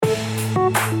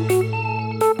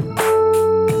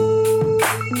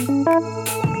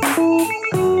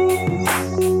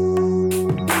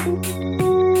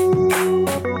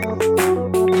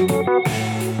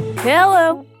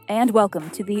and welcome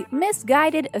to the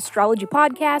Misguided Astrology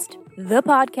Podcast, the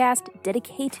podcast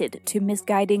dedicated to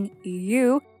misguiding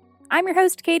you. I'm your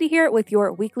host, Katie, here with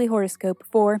your weekly horoscope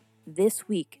for this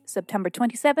week, September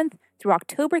 27th through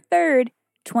October 3rd,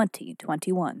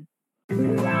 2021.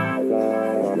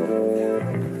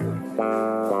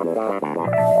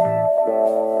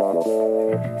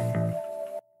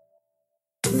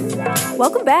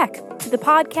 Welcome back to the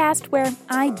podcast where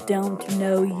I don't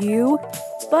know you,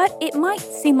 but it might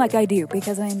seem like I do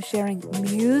because I am sharing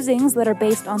musings that are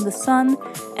based on the sun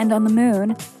and on the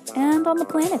moon and on the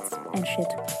planets and shit.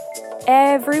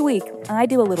 Every week, I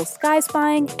do a little sky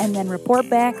spying and then report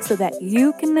back so that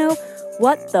you can know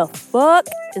what the fuck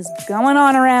is going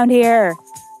on around here.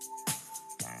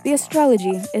 The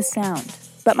astrology is sound,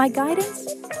 but my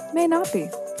guidance may not be.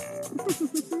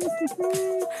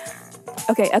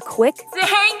 Okay, a quick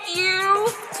thank you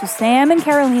to Sam and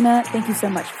Carolina. Thank you so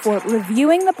much for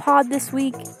reviewing the pod this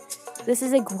week. This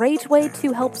is a great way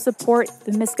to help support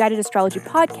the Misguided Astrology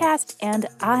Podcast, and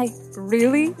I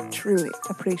really, truly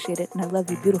appreciate it, and I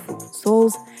love you beautiful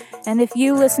souls. And if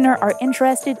you, listener, are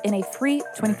interested in a free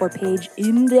 24-page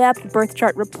in-depth birth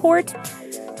chart report,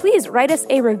 please write us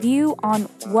a review on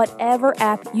whatever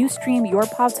app you stream your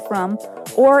pods from,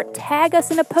 or tag us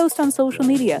in a post on social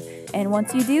media. And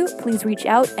once you do, please reach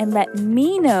out and let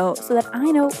me know so that I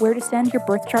know where to send your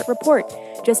birth chart report.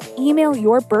 Just email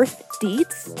your birth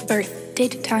deets, birth,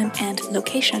 date, time, and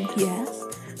location, yes,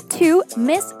 to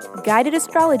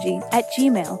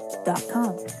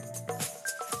misguidedastrology@gmail.com.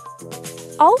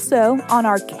 Also, on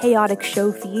our chaotic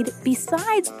show feed,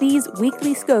 besides these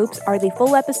weekly scopes, are the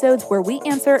full episodes where we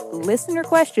answer listener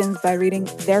questions by reading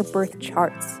their birth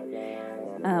charts.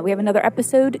 We have another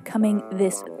episode coming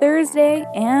this Thursday,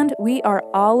 and we are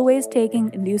always taking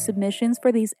new submissions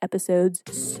for these episodes.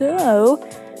 So,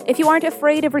 if you aren't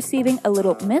afraid of receiving a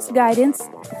little misguidance,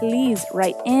 please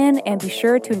write in and be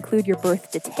sure to include your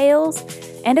birth details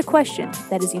and a question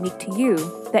that is unique to you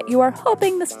that you are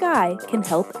hoping the sky can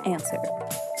help answer.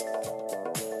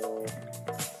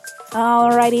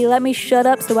 Alrighty, let me shut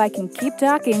up so I can keep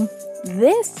talking.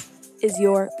 This is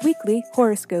your weekly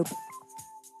horoscope.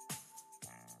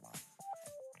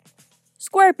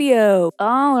 Scorpio.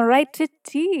 All right,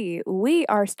 we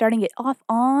are starting it off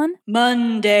on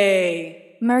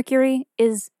Monday. Mercury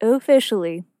is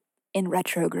officially in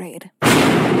retrograde.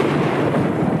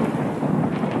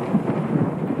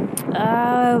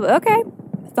 Okay.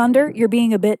 Thunder, you're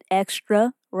being a bit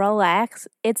extra. Relax.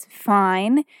 It's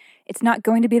fine. It's not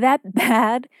going to be that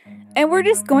bad. And we're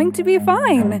just going to be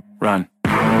fine. Run.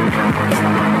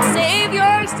 Save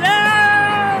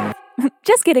yourself!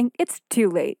 Just kidding. It's too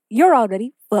late. You're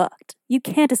already fucked. You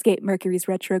can't escape Mercury's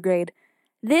retrograde.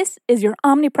 This is your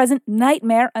omnipresent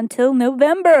nightmare until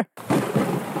November.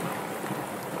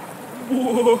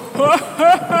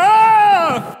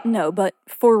 No, but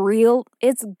for real,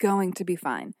 it's going to be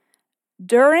fine.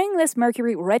 During this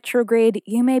Mercury retrograde,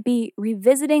 you may be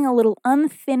revisiting a little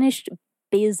unfinished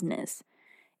business.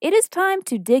 It is time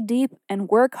to dig deep and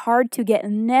work hard to get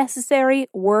necessary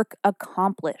work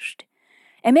accomplished.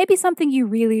 It may be something you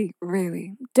really,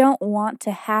 really don't want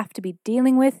to have to be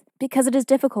dealing with because it is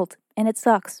difficult and it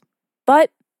sucks. But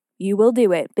you will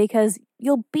do it because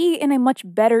you'll be in a much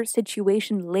better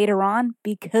situation later on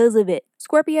because of it.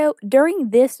 Scorpio,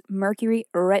 during this Mercury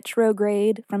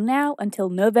retrograde, from now until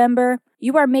November,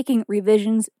 you are making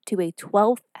revisions to a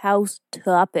 12th house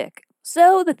topic.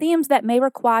 So the themes that may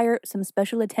require some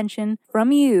special attention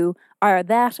from you are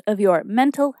that of your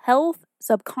mental health,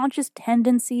 subconscious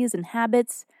tendencies and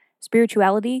habits,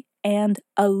 spirituality, and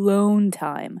alone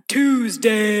time.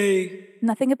 Tuesday.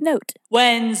 Nothing of note.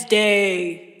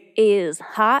 Wednesday is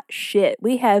hot shit.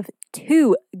 We have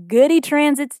 2 goody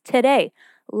transits today.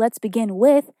 Let's begin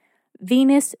with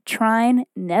Venus trine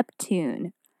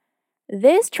Neptune.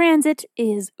 This transit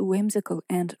is whimsical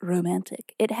and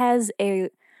romantic. It has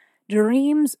a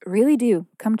dreams really do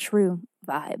come true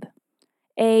vibe.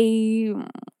 A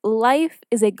life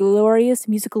is a glorious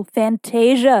musical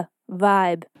fantasia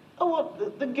vibe. I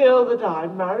want the girl that I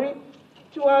marry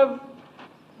to have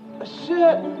a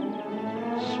certain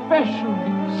special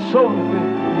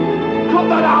something. Cut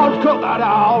that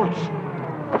out!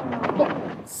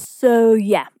 So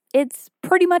yeah, it's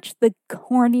pretty much the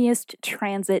corniest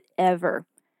transit ever.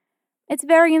 It's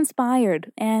very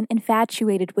inspired and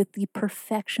infatuated with the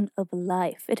perfection of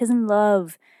life. It is in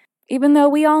love, even though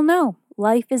we all know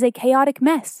life is a chaotic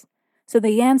mess. So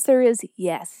the answer is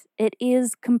yes, it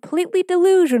is completely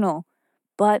delusional,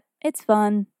 but it's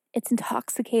fun, it's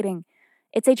intoxicating.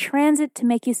 It's a transit to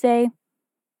make you say,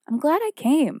 I'm glad I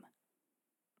came.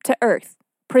 To Earth,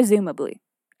 presumably,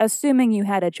 assuming you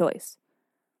had a choice.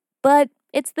 But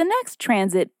it's the next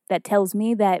transit that tells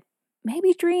me that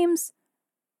maybe dreams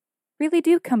really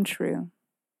do come true.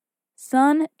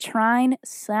 Sun trine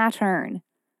Saturn,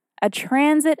 a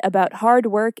transit about hard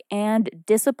work and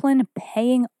discipline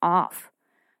paying off.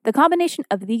 The combination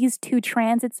of these two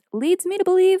transits leads me to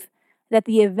believe that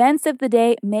the events of the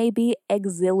day may be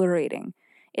exhilarating.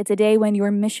 It's a day when your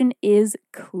mission is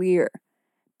clear.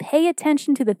 Pay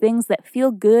attention to the things that feel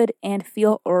good and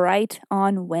feel right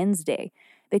on Wednesday,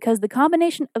 because the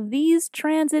combination of these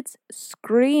transits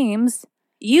screams,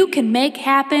 You can make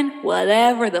happen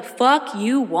whatever the fuck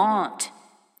you want.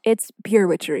 it's pure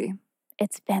witchery.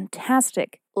 It's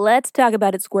fantastic. Let's talk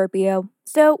about it, Scorpio.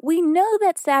 So we know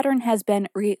that Saturn has been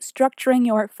restructuring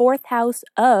your fourth house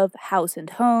of house and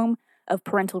home, of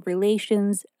parental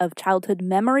relations, of childhood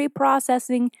memory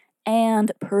processing,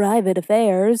 and private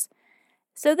affairs.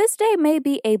 So this day may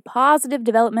be a positive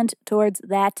development towards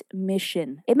that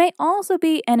mission. It may also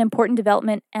be an important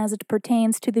development as it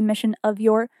pertains to the mission of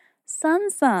your sun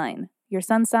sign. Your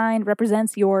sun sign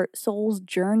represents your soul's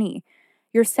journey.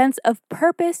 Your sense of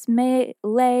purpose may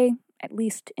lay, at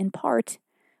least in part,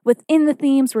 within the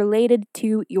themes related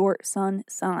to your sun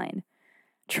sign.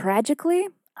 Tragically,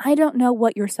 I don't know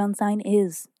what your sun sign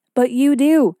is, but you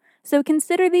do. So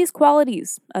consider these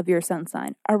qualities of your sun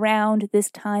sign around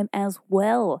this time as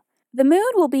well. The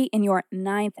moon will be in your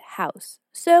 9th house.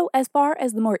 So as far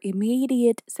as the more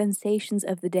immediate sensations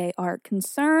of the day are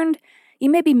concerned, you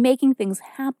may be making things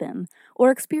happen or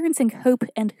experiencing hope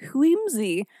and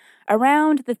whimsy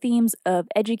around the themes of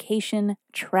education,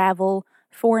 travel,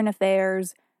 foreign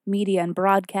affairs, media and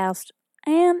broadcast,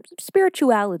 and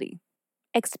spirituality.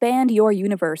 Expand your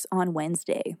universe on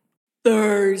Wednesday.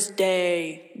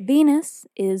 Thursday. Venus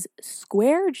is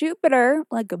square Jupiter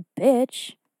like a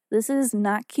bitch. This is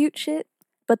not cute shit.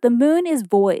 But the moon is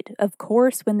void, of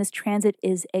course, when this transit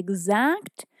is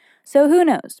exact. So who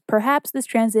knows? Perhaps this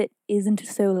transit isn't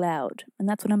so loud. And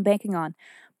that's what I'm banking on.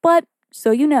 But,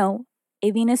 so you know,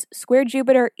 a Venus square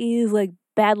Jupiter is like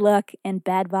bad luck and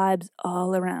bad vibes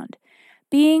all around.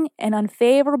 Being an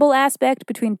unfavorable aspect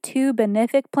between two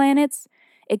benefic planets,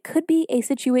 it could be a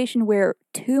situation where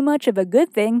too much of a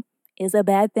good thing is a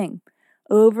bad thing.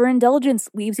 Overindulgence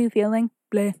leaves you feeling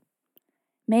bleh.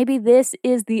 Maybe this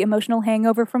is the emotional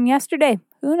hangover from yesterday.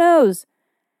 Who knows?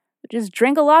 Just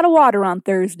drink a lot of water on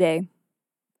Thursday.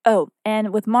 Oh,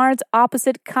 and with Mars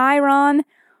opposite Chiron,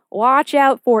 watch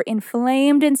out for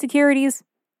inflamed insecurities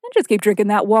and just keep drinking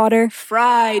that water.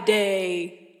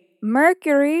 Friday.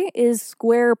 Mercury is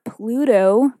square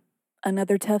Pluto,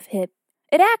 another tough hit.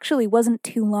 It actually wasn't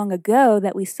too long ago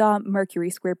that we saw Mercury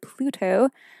square Pluto.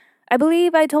 I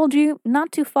believe I told you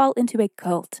not to fall into a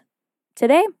cult.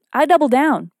 Today, I double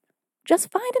down.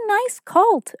 Just find a nice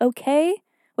cult, okay?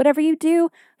 Whatever you do,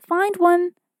 find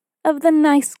one of the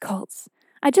nice cults.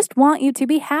 I just want you to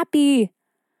be happy.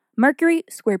 Mercury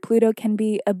square Pluto can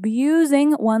be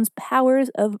abusing one's powers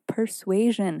of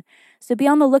persuasion. So be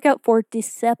on the lookout for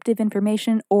deceptive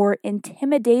information or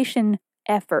intimidation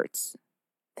efforts.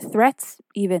 Threats,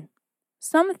 even.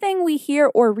 Something we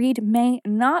hear or read may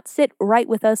not sit right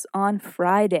with us on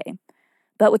Friday.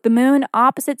 But with the moon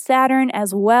opposite Saturn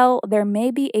as well, there may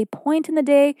be a point in the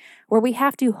day where we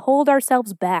have to hold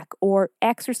ourselves back or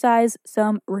exercise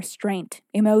some restraint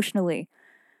emotionally.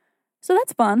 So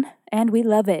that's fun, and we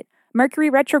love it. Mercury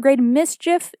retrograde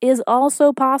mischief is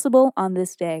also possible on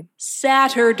this day.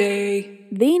 Saturday.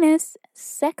 Venus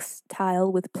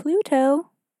sextile with Pluto.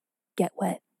 Get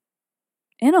wet.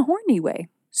 In a horny way.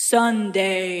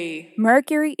 Sunday.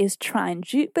 Mercury is trine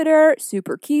Jupiter,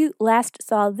 super cute. Last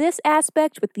saw this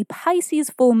aspect with the Pisces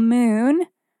full moon.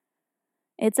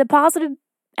 It's a positive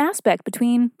aspect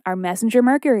between our messenger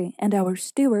Mercury and our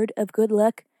steward of good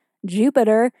luck,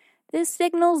 Jupiter. This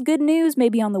signals good news may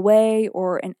be on the way,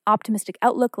 or an optimistic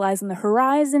outlook lies on the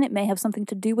horizon. It may have something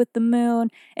to do with the moon.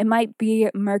 It might be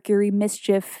Mercury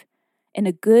mischief in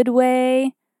a good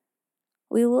way.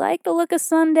 We like the look of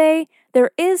Sunday.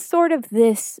 There is sort of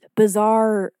this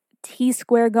bizarre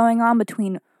T-square going on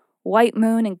between White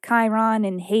Moon and Chiron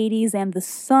and Hades and the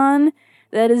Sun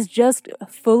that is just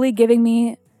fully giving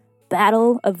me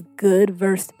battle of good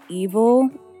versus evil.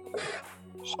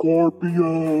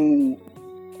 Scorpio,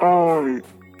 I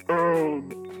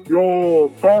am your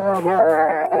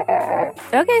father.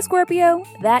 Okay, Scorpio,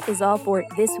 that is all for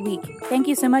this week. Thank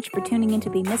you so much for tuning into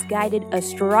the Misguided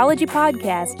Astrology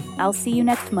Podcast. I'll see you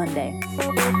next Monday.